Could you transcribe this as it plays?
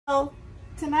So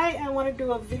tonight I want to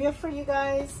do a video for you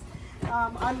guys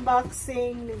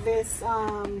unboxing this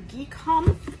Geek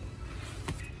Hum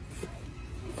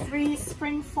 3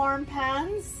 springform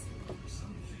pans.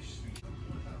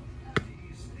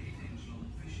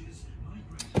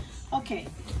 Okay,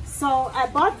 so I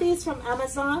bought these from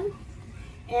Amazon,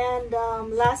 and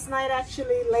last night,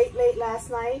 actually late last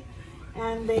night,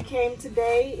 and they came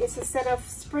today. It's a set of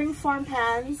springform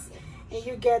pans, and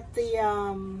you get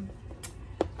the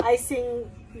icing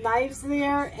knives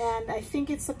there, and I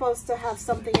think it's supposed to have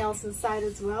something else inside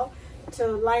as well to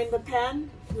line the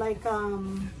pan, like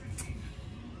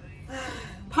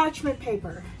parchment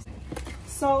paper.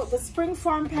 So the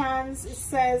springform pans, it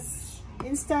says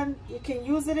instant, you can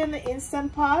use it in the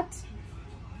Instant Pot.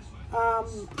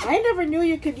 I never knew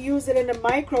you could use it in a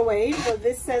microwave, but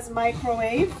this says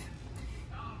microwave.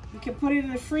 You can put it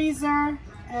in the freezer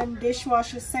and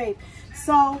dishwasher safe.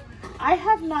 So I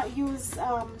have not used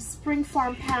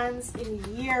springform pans in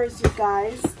years, you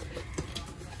guys.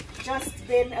 Just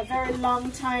been a very long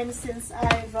time since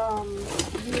I've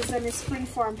used any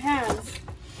springform pans.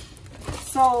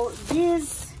 So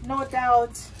these, no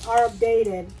doubt, are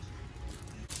updated.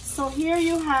 So here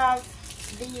you have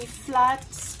the flat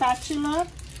spatula.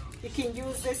 You can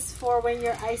use this for when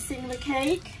you're icing the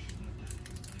cake.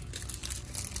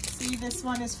 See, this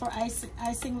one is for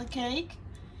icing the cake.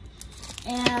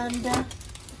 And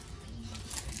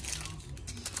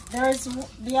there's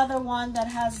the other one that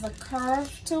has the curve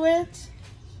to it.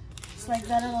 It's like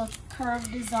that little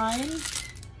curved design,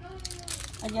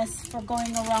 I guess, for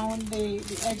going around the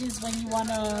edges when you want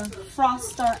to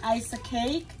frost or ice a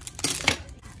cake.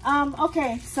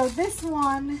 Okay, so this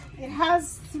one, it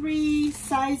has 3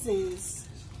 sizes.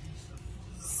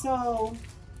 So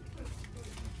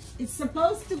it's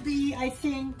supposed to be, I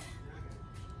think,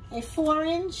 a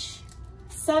 4-inch,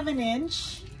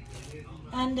 7-inch,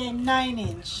 and a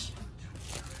 9-inch.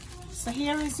 So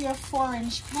here is your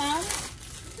 4-inch pan.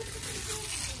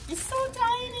 It's so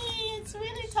tiny. It's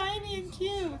really tiny and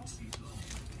cute.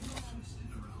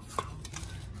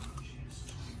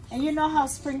 And you know how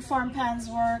springform pans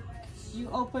work. You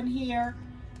open here,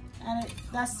 and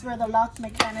that's where the lock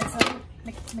mechanism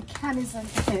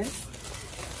is.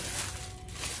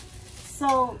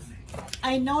 So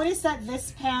I noticed that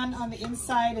this pan on the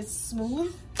inside is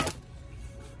smooth.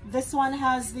 This one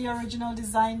has the original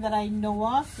design that I know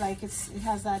of, like it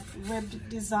has that ribbed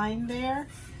design there.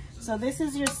 So this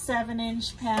is your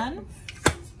 7-inch pan.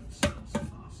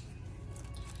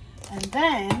 And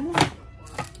then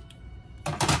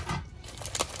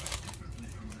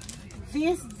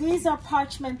these are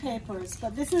parchment papers,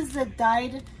 but this is the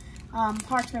dyed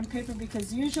parchment paper,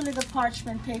 because usually the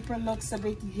parchment paper looks a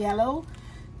bit yellow.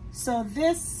 So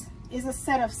this is a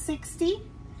set of 60,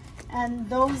 and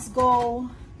those go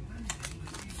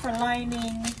for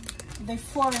lining the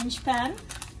 4-inch pan.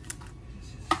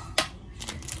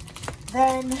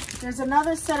 Then there's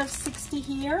another set of 60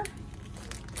 here,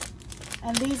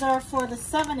 and these are for the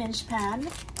 7-inch pan.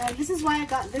 This is why I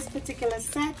got this particular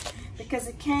set, because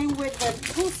it came with the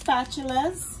 2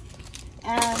 spatulas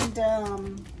and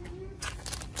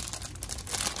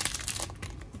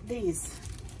these.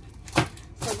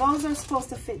 So those are supposed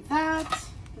to fit that,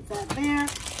 put that there.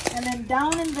 And then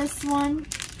down in this one,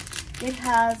 it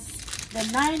has the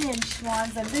 9-inch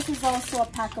ones, and this is also a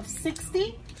pack of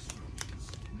 60.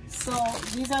 So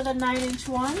these are the 9-inch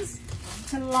ones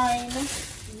to line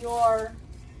your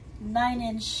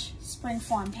 9-inch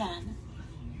springform pan.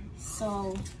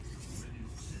 So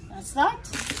that's that.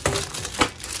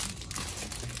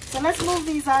 So let's move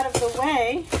these out of the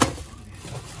way,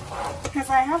 because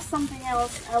I have something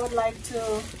else I would like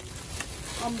to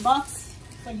unbox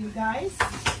for you guys.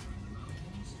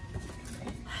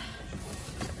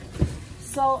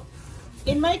 So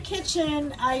in my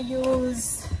kitchen, I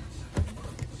use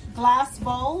glass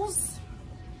bowls,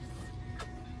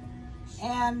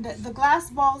 and the glass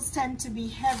bowls tend to be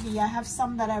heavy. I have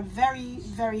some that are very,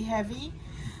 very heavy.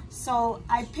 So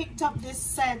I picked up this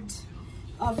set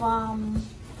of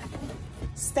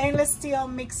stainless steel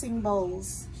mixing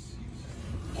bowls,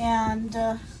 and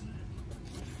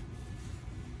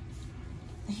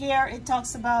here it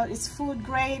talks about it's food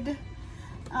grade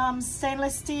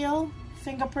stainless steel,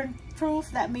 fingerprint proof.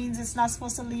 That means it's not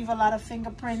supposed to leave a lot of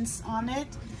fingerprints on it.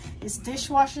 It's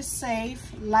dishwasher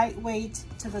safe, lightweight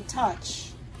to the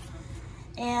touch.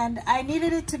 And I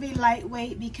needed it to be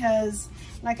lightweight because,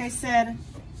 like I said,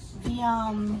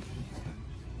 the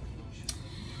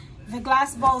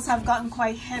glass bowls have gotten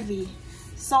quite heavy.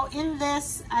 So in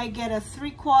this, I get a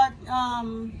 3/4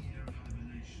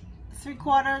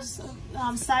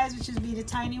 size, which would be the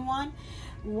tiny one.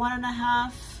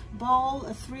 1.5 bowl,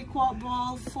 a 3-quart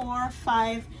bowl, 4,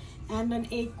 5, and an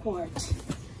 8-quart.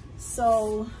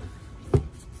 So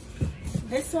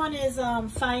this one is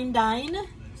Fine Dine.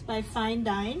 It's by Fine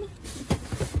Dine.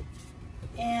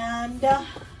 And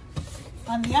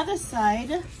on the other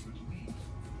side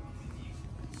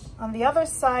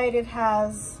it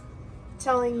has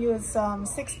telling you it's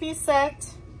 6-piece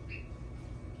set,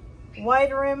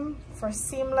 wide rim for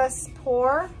seamless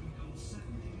pour.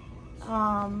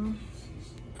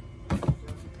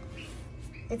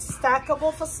 It's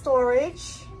stackable for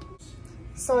storage.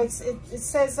 So it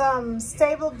says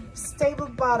stable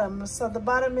bottom. So the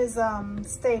bottom is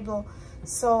stable,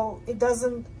 so it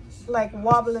doesn't like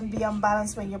wobble and be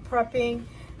unbalanced when you're prepping.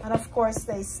 And of course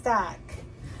they stack.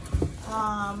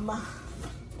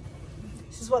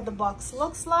 This is what the box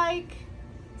looks like.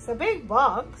 It's a big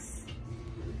box.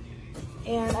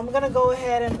 And I'm gonna go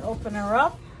ahead and open her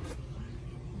up.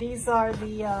 These are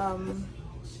the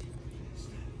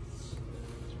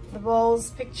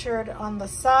bowls pictured on the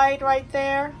side right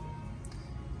there.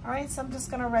 All right, so I'm just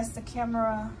gonna rest the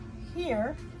camera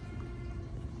here.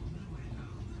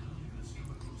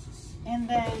 And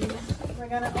then we're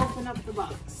gonna open up the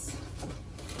box.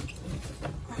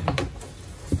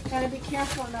 Gotta be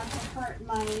careful not to hurt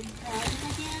my hand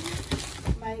again.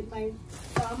 My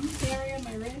thumb area,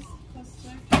 my wrist,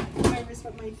 my wrist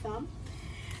with my thumb.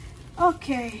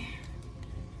 Okay,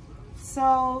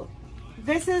 so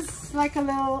this is like a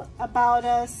little about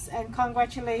us and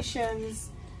congratulations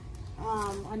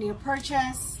on your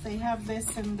purchase. They have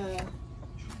this in the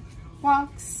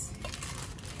box.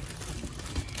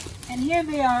 And here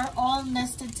they are all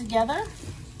nested together.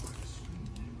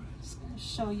 Just going to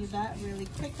show you that really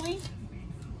quickly.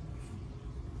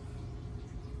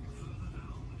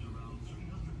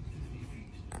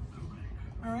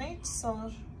 All right, so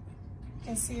you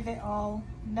can see they all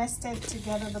nested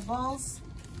together, the balls.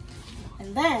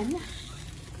 And then,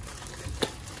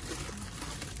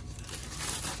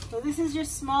 so this is your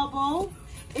small bowl.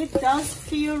 It does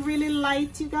feel really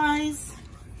light, you guys.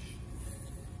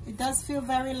 It does feel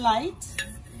very light.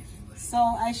 So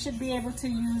I should be able to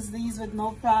use these with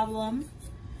no problem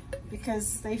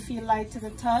because they feel light to the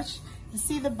touch. You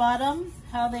see the bottom,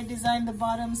 how they designed the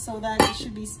bottom so that it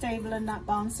should be stable and not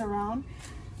bounce around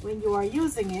when you are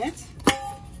using it.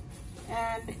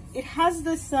 And it has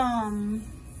this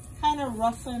kind of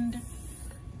roughened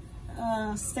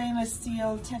stainless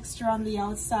steel texture on the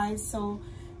outside, so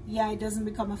yeah, it doesn't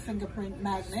become a fingerprint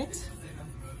magnet.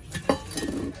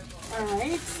 All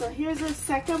right, so here's our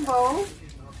second bowl.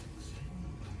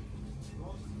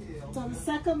 So the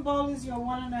second bowl is your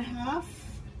 1.5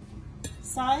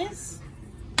 size.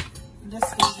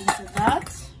 This goes into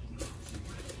that.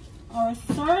 Our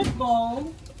third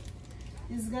bowl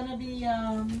is gonna be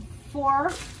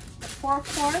 4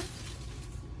 quart,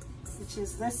 which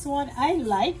is this one. I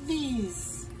like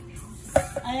these.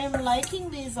 I am liking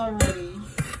these already.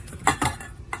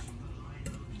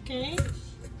 Okay.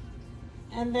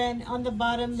 And then on the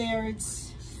bottom there,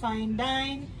 it's Fine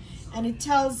Dine. And it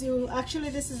tells you, actually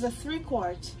this is a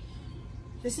 3-quart.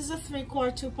 This is a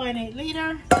 3-quart, 2.8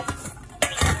 liter.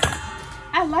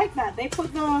 I like that. They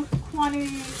put the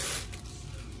quantity,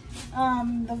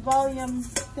 the volume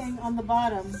thing on the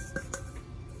bottom.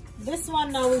 This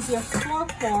one now is your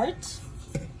 4-quart.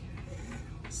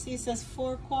 See, it says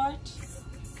 4-quart.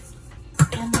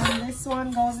 And then this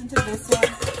one goes into this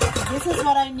one. This is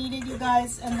what I needed, you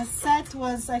guys. And the set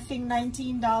was, I think,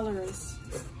 $19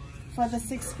 for the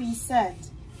 6-piece set.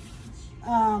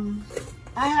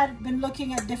 I had been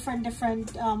looking at different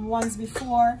ones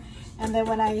before. And then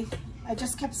when I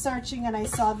just kept searching and I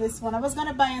saw this one. I was going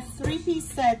to buy a 3-piece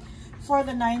set for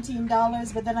the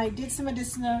 $19, but then I did some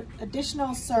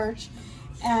additional search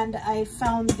and I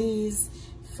found these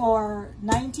for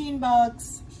 19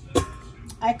 bucks.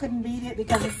 I couldn't beat it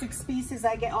because of 6 pieces.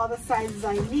 I get all the sizes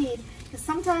I need. Because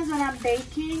sometimes when I'm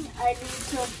baking, I need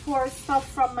to pour stuff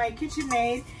from my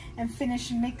KitchenAid and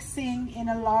finish mixing in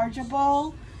a larger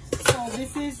bowl. So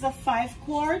this is the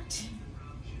 5-quart.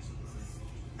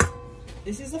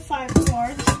 This is a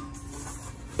 5-quart.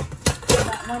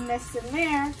 That one nested in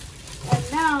there.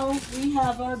 And now we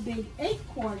have our big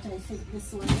 8-quart, I think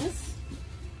this one is.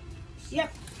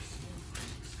 Yep.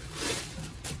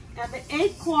 And the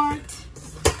 8-quart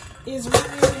is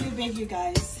really, really big, you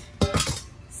guys.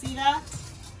 See that?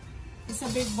 It's a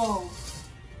big bowl.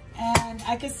 And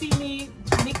I can see me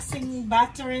mixing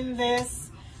batter in this,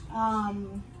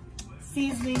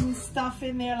 seasoning stuff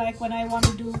in there, like when I want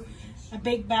to do a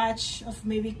big batch of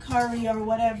maybe curry or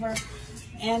whatever.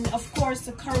 And of course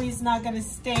the curry is not going to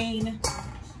stain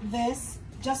this,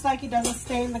 just like it doesn't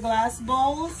stain the glass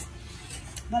bowls.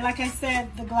 But like I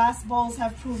said, the glass bowls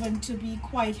have proven to be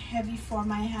quite heavy for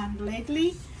my hand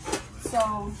lately.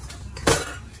 So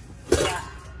yeah,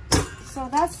 so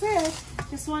that's it.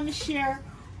 Just want to share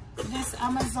this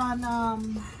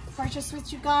Amazon purchase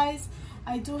with you guys.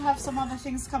 I do have some other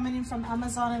things coming in from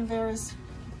Amazon in various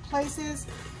places,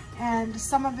 and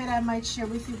some of it I might share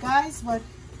with you guys, but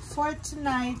for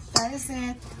tonight, that is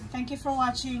it. Thank you for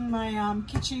watching my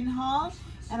kitchen haul,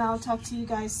 and I'll talk to you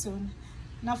guys soon.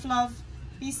 Enough love,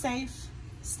 be safe,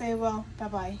 stay well, bye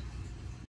bye.